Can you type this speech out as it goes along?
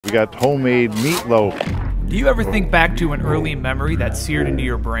You got homemade meatloaf. Do you ever think back to an early memory that's seared into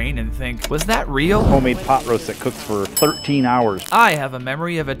your brain and think, was that real? Homemade pot roast that cooks for 13 hours. I have a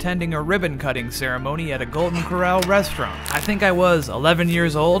memory of attending a ribbon cutting ceremony at a Golden Corral restaurant. I think I was 11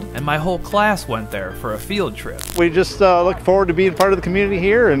 years old, and my whole class went there for a field trip. We just look forward to being part of the community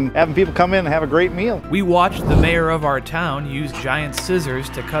here and having people come in and have a great meal. We watched the mayor of our town use giant scissors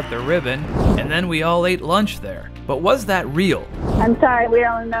to cut the ribbon, and then we all ate lunch there. But was that real? I'm sorry, we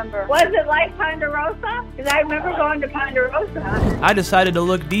don't remember. Was it like Ponderosa? Because I remember going to Ponderosa. I decided to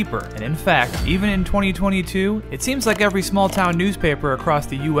look deeper, and in fact, even in 2022, it seems like every small-town newspaper across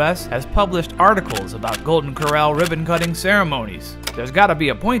the U.S. has published articles about Golden Corral ribbon-cutting ceremonies. There's gotta be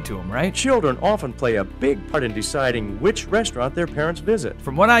a point to them, right? Children often play a big part in deciding which restaurant their parents visit.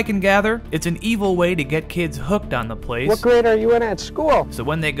 From what I can gather, it's an evil way to get kids hooked on the place. What grade are you in at school? So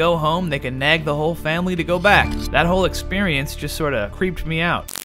when they go home, they can nag the whole family to go back. That whole experience just sorta creeped me out.